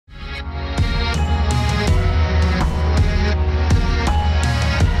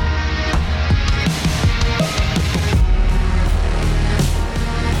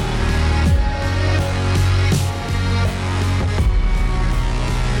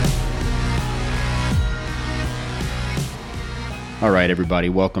All right, everybody,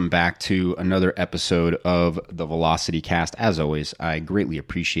 welcome back to another episode of the Velocity Cast. As always, I greatly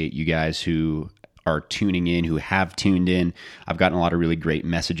appreciate you guys who are tuning in, who have tuned in. I've gotten a lot of really great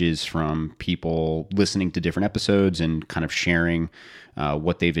messages from people listening to different episodes and kind of sharing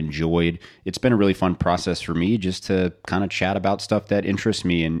what they've enjoyed. It's been a really fun process for me just to kind of chat about stuff that interests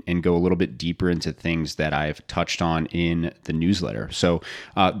me and go a little bit deeper into things that I've touched on in the newsletter. So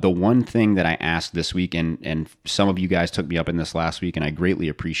the one thing that I asked this week, and some of you guys took me up in this last week, and I greatly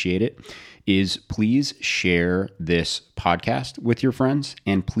appreciate it, is please share this podcast with your friends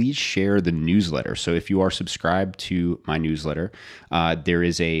and please share the newsletter. So if you are subscribed to my newsletter, there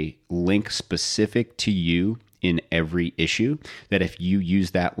is a link specific to you in every issue that if you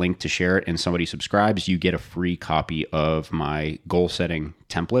use that link to share it and somebody subscribes, you get a free copy of my goal setting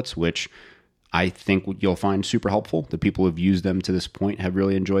templates, which I think you'll find super helpful. The people who've used them to this point have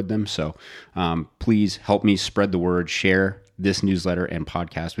really enjoyed them. So please help me spread the word, share this newsletter and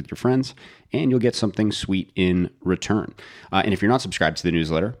podcast with your friends, and you'll get something sweet in return. And if you're not subscribed to the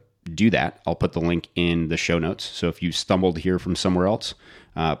newsletter, do that. I'll put the link in the show notes. So if you stumbled here from somewhere else,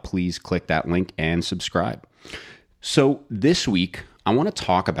 please click that link and subscribe. So this week, I want to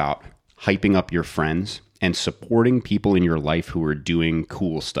talk about hyping up your friends and supporting people in your life who are doing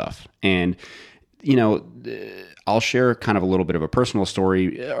cool stuff. And, you know, I'll share kind of a little bit of a personal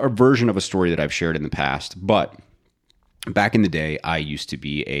story, a version of a story that I've shared in the past, but back in the day, I used to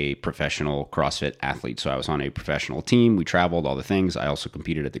be a professional CrossFit athlete. So I was on a professional team. We traveled, all the things. I also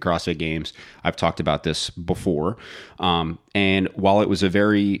competed at the CrossFit Games. I've talked about this before. And while it was a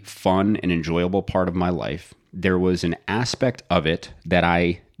very fun and enjoyable part of my life, there was an aspect of it that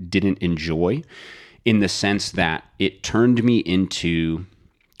I didn't enjoy in the sense that it turned me into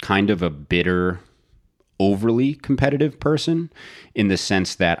kind of a bitter, overly competitive person, in the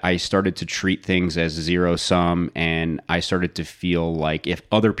sense that I started to treat things as zero sum, and I started to feel like if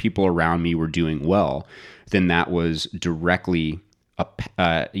other people around me were doing well, then that was directly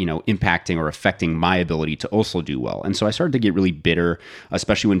impacting or affecting my ability to also do well. And so I started to get really bitter,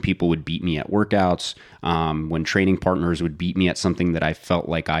 especially when people would beat me at workouts, when training partners would beat me at something that I felt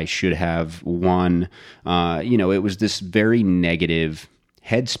like I should have won. It was this very negative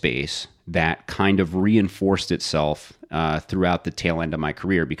headspace that kind of reinforced itself throughout the tail end of my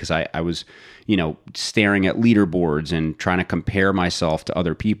career, because I was, staring at leaderboards and trying to compare myself to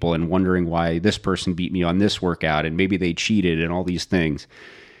other people and wondering why this person beat me on this workout and maybe they cheated and all these things.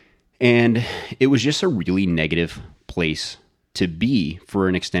 And it was just a really negative place to be for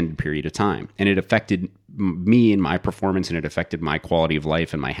an extended period of time. And it affected me and my performance, and it affected my quality of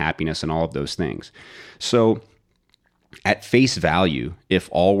life and my happiness and all of those things. So at face value, if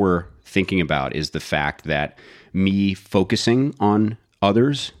all we're thinking about is the fact that me focusing on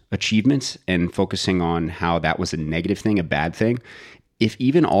others' achievements and focusing on how that was a negative thing, a bad thing, if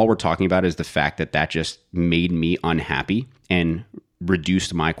even all we're talking about is the fact that that just made me unhappy and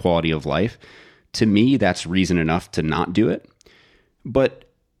reduced my quality of life, to me, that's reason enough to not do it. But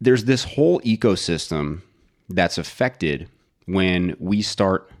there's this whole ecosystem that's affected when we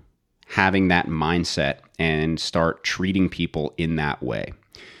start having that mindset and start treating people in that way.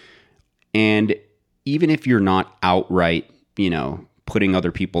 And even if you're not outright, putting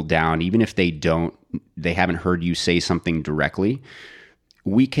other people down, even if they haven't heard you say something directly,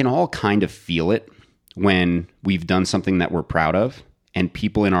 we can all kind of feel it when we've done something that we're proud of and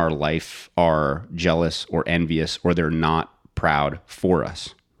people in our life are jealous or envious, or they're not proud for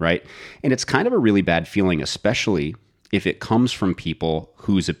us, right? And it's kind of a really bad feeling, especially if it comes from people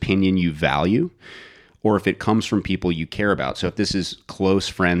whose opinion you value, or if it comes from people you care about. So if this is close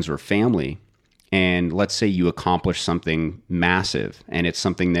friends or family, and let's say you accomplish something massive and it's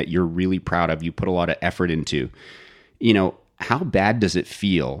something that you're really proud of, you put a lot of effort into, how bad does it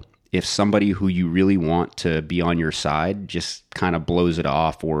feel if somebody who you really want to be on your side just kind of blows it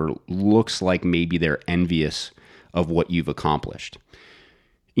off or looks like maybe they're envious of what you've accomplished?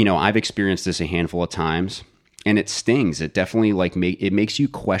 I've experienced this a handful of times, and it stings. It definitely it makes you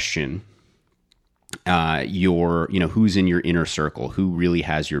question who's in your inner circle, who really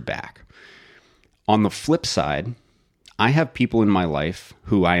has your back. On the flip side, I have people in my life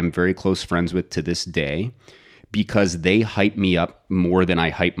who I am very close friends with to this day because they hype me up more than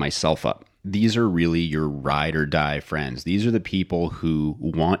I hype myself up. These are really your ride or die friends. These are the people who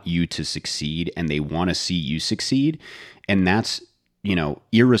want you to succeed and they want to see you succeed. And that's,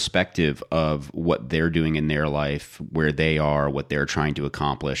 irrespective of what they're doing in their life, where they are, what they're trying to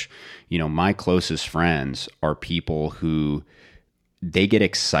accomplish. My closest friends are people who they get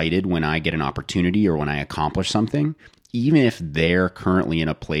excited when I get an opportunity or when I accomplish something. even if they're currently in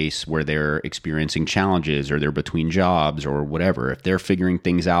a place where they're experiencing challenges or they're between jobs or whatever, if they're figuring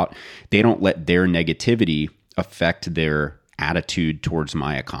things out, they don't let their negativity affect their attitude towards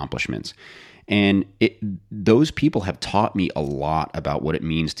my accomplishments. And those people have taught me a lot about what it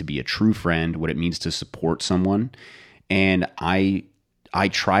means to be a true friend, what it means to support someone. And I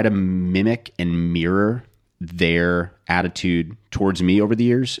try to mimic and mirror their attitude towards me over the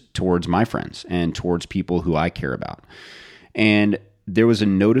years, towards my friends and towards people who I care about. And there was a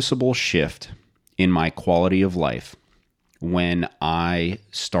noticeable shift in my quality of life when I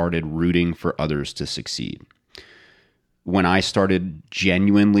started rooting for others to succeed. When I started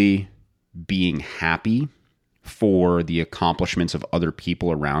genuinely being happy for the accomplishments of other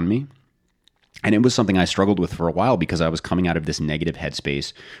people around me. And it was something I struggled with for a while because I was coming out of this negative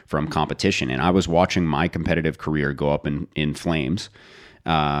headspace from competition. And I was watching my competitive career go up in flames.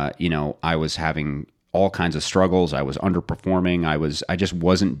 I was having all kinds of struggles. I was underperforming. I just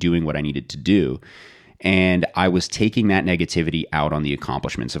wasn't doing what I needed to do. And I was taking that negativity out on the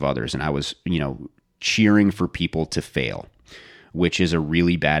accomplishments of others. And I was, cheering for people to fail, which is a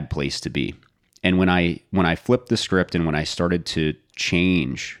really bad place to be. And when I flipped the script and when I started to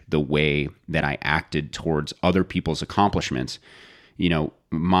change the way that I acted towards other people's accomplishments,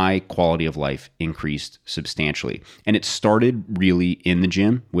 my quality of life increased substantially. And it started really in the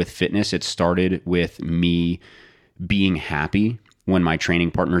gym with fitness. It started with me being happy when my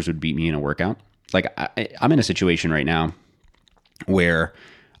training partners would beat me in a workout. Like I'm in a situation right now where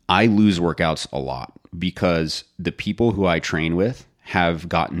I lose workouts a lot because the people who I train with have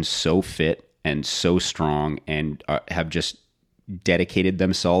gotten so fit and so strong and have just dedicated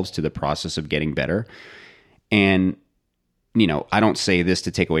themselves to the process of getting better. And, I don't say this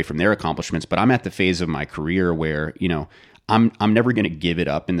to take away from their accomplishments, but I'm at the phase of my career where, I'm never going to give it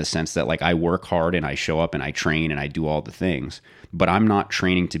up in the sense that like I work hard and I show up and I train and I do all the things, but I'm not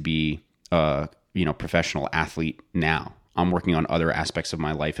training to be a, professional athlete now. I'm working on other aspects of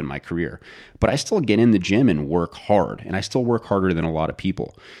my life and my career, but I still get in the gym and work hard, and I still work harder than a lot of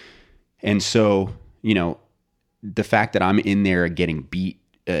people. And so, the fact that I'm in there getting beat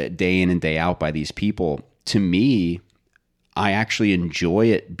day in and day out by these people, to me, I actually enjoy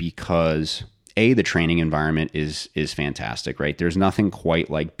it because the training environment is fantastic, right? There's nothing quite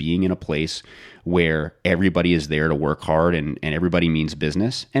like being in a place where everybody is there to work hard and everybody means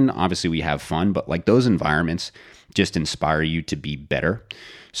business. And obviously we have fun, but like those environments just inspire you to be better.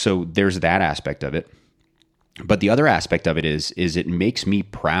 So there's that aspect of it. But the other aspect of it is it makes me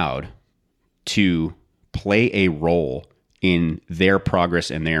proud to play a role in their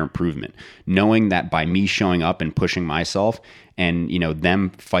progress and their improvement, knowing that by me showing up and pushing myself and,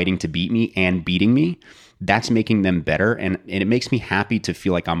 them fighting to beat me and beating me, that's making them better. And it makes me happy to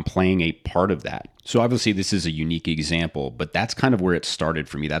feel like I'm playing a part of that. So obviously this is a unique example, but that's kind of where it started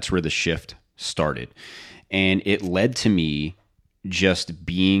for me. That's where the shift started. And it led to me just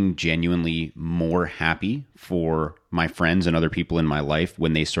being genuinely more happy for my friends and other people in my life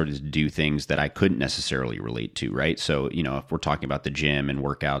when they started to do things that I couldn't necessarily relate to, right? So, if we're talking about the gym and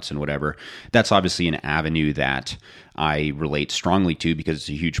workouts and whatever, that's obviously an avenue that I relate strongly to because it's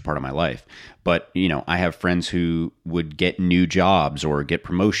a huge part of my life. But, I have friends who would get new jobs or get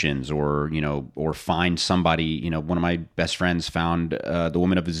promotions or find somebody, one of my best friends found the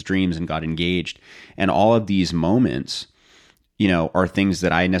woman of his dreams and got engaged. And all of these moments, are things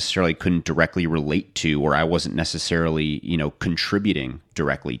that I necessarily couldn't directly relate to, or I wasn't necessarily, contributing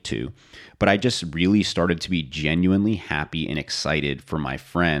directly to. But I just really started to be genuinely happy and excited for my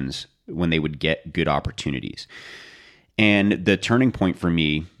friends when they would get good opportunities. And the turning point for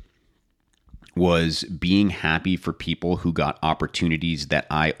me was being happy for people who got opportunities that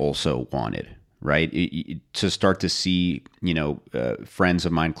I also wanted. Right? To start to see, friends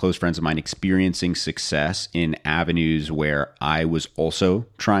of mine, close friends of mine experiencing success in avenues where I was also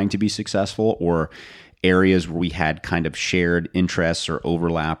trying to be successful or areas where we had kind of shared interests or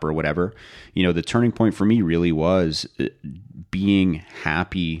overlap or whatever. The turning point for me really was being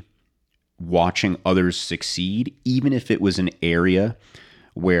happy watching others succeed, even if it was an area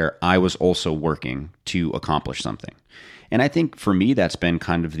where I was also working to accomplish something. And I think for me, that's been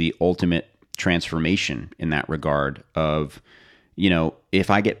kind of the ultimate transformation in that regard of, if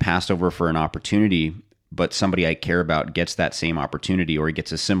I get passed over for an opportunity, but somebody I care about gets that same opportunity or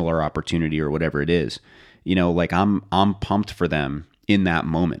gets a similar opportunity or whatever it is, I'm pumped for them in that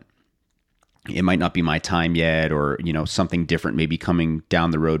moment. It might not be my time yet, or, something different may be coming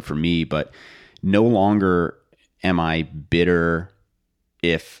down the road for me, but no longer am I bitter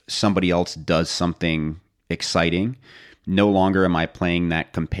if somebody else does something exciting, No longer am I playing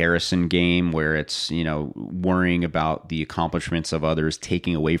that comparison game where it's, worrying about the accomplishments of others,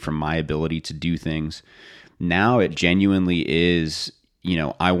 taking away from my ability to do things. Now it genuinely is,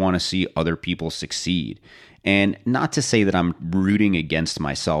 I want to see other people succeed. And not to say that I'm rooting against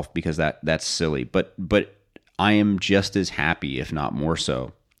myself, because that's silly, but I am just as happy, if not more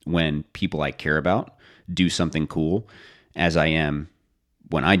so, when people I care about do something cool as I am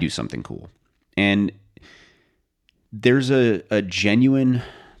when I do something cool. And there's a genuine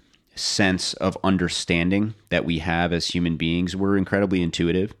sense of understanding that we have as human beings. We're incredibly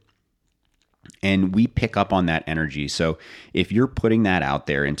intuitive, and we pick up on that energy. So if you're putting that out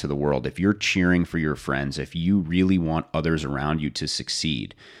there into the world, if you're cheering for your friends, if you really want others around you to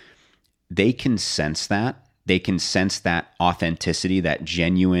succeed, they can sense that. They can sense that authenticity, that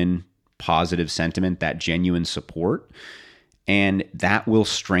genuine positive sentiment, that genuine support, and that will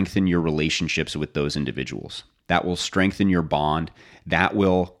strengthen your relationships with those individuals. That will strengthen your bond. That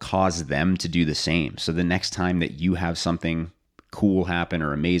will cause them to do the same. So the next time that you have something cool happen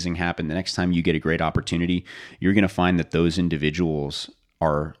or amazing happen, the next time you get a great opportunity, you're going to find that those individuals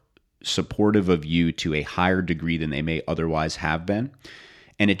are supportive of you to a higher degree than they may otherwise have been.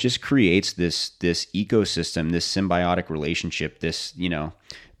 And it just creates this ecosystem, this symbiotic relationship, this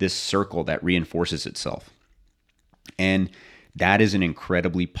circle that reinforces itself. And that is an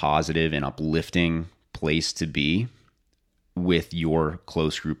incredibly positive and uplifting place to be with your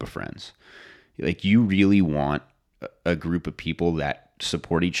close group of friends. Like, you really want a group of people that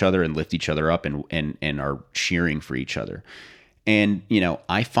support each other and lift each other up and are cheering for each other. And,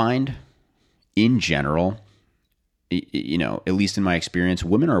 I find in general, at least in my experience,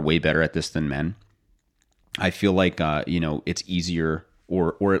 women are way better at this than men. I feel like, it's easier,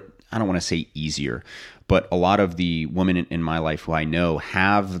 or I don't want to say easier, but a lot of the women in my life who I know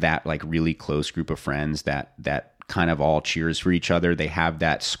have that like really close group of friends that kind of all cheers for each other. They have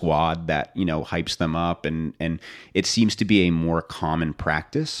that squad that, hypes them up. And it seems to be a more common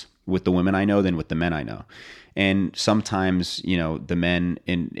practice with the women I know than with the men I know. And sometimes, the men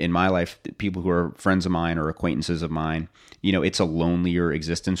in my life, people who are friends of mine or acquaintances of mine, it's a lonelier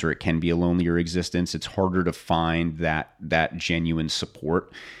existence, or it can be a lonelier existence. It's harder to find that genuine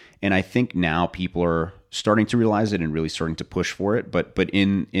support. And I think now people are starting to realize it and really starting to push for it. But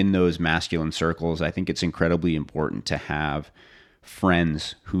in those masculine circles, I think it's incredibly important to have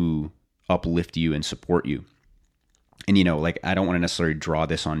friends who uplift you and support you. And, I don't want to necessarily draw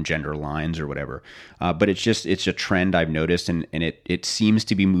this on gender lines or whatever, but it's a trend I've noticed, and it seems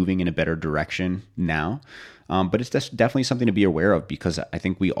to be moving in a better direction now. But it's definitely something to be aware of, because I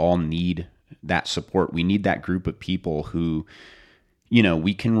think we all need that support. We need that group of people who,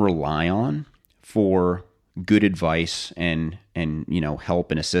 we can rely on for good advice and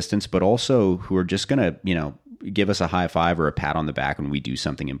help and assistance, but also who are just going to, give us a high five or a pat on the back when we do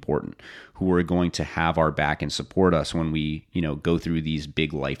something important, who are going to have our back and support us when we, go through these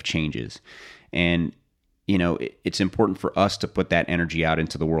big life changes. And, it's important for us to put that energy out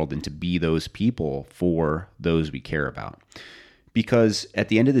into the world and to be those people for those we care about. Because at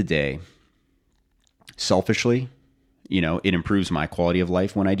the end of the day, selfishly, it improves my quality of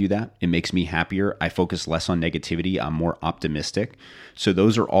life when I do that. It makes me happier. I focus less on negativity. I'm more optimistic. So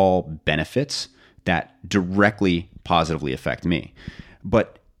those are all benefits that directly positively affect me.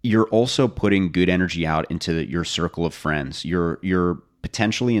 But you're also putting good energy out into your circle of friends. You're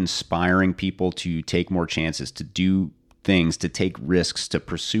potentially inspiring people to take more chances, to do things, to take risks, to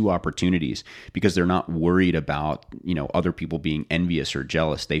pursue opportunities, because they're not worried about, other people being envious or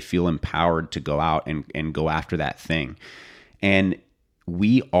jealous. They feel empowered to go out and go after that thing. And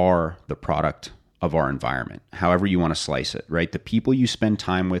we are the product of our environment, however you want to slice it, right? The people you spend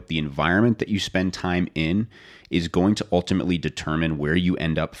time with, the environment that you spend time in, is going to ultimately determine where you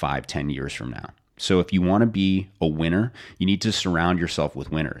end up 5-10 years from now. So if you want to be a winner, you need to surround yourself with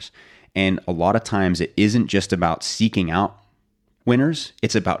winners. And a lot of times it isn't just about seeking out winners,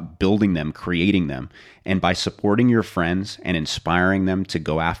 it's about building them, creating them. And by supporting your friends and inspiring them to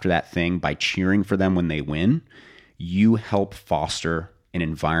go after that thing, by cheering for them when they win, you help foster an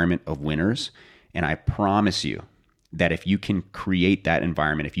environment of winners. And I promise you that if you can create that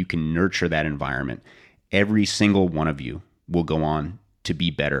environment, if you can nurture that environment, every single one of you will go on to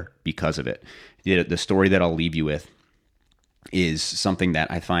be better because of it. The story that I'll leave you with is something that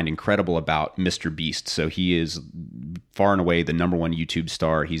I find incredible about Mr. Beast. So he is far and away the number one YouTube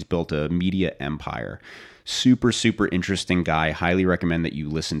star. He's built a media empire. Super, super interesting guy. Highly recommend that you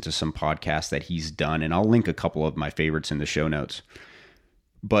listen to some podcasts that he's done. And I'll link a couple of my favorites in the show notes.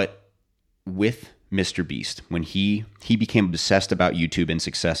 But with Mr. Beast, when he became obsessed about YouTube and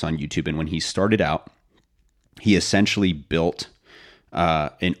success on YouTube, and when he started out, he essentially built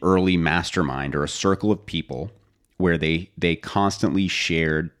an early mastermind or a circle of people where they constantly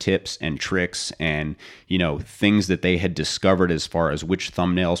shared tips and tricks and, things that they had discovered as far as which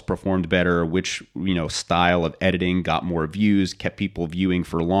thumbnails performed better, which, style of editing got more views, kept people viewing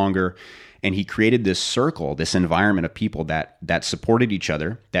for longer. And he created this circle, this environment of people that supported each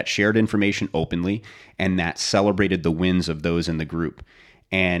other, that shared information openly, and that celebrated the wins of those in the group.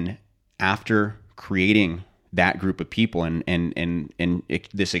 And after creating that group of people and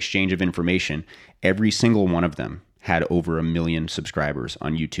this exchange of information, every single one of them had over 1 million subscribers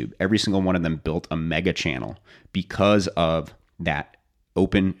on YouTube. Every single one of them built a mega channel because of that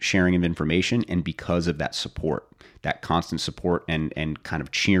open sharing of information and because of that support, that constant support and kind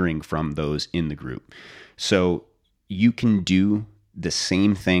of cheering from those in the group. So you can do the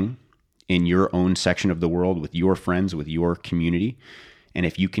same thing in your own section of the world with your friends, with your community. And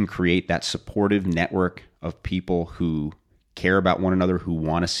if you can create that supportive network of people who care about one another, who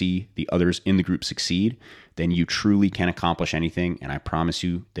want to see the others in the group succeed, then you truly can accomplish anything. And I promise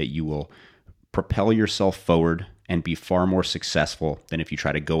you that you will propel yourself forward and be far more successful than if you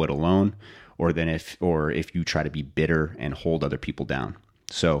try to go it alone, or if you try to be bitter and hold other people down.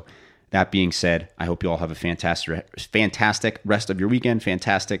 So that being said, I hope you all have a fantastic rest of your weekend,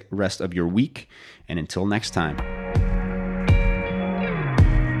 fantastic rest of your week. And until next time.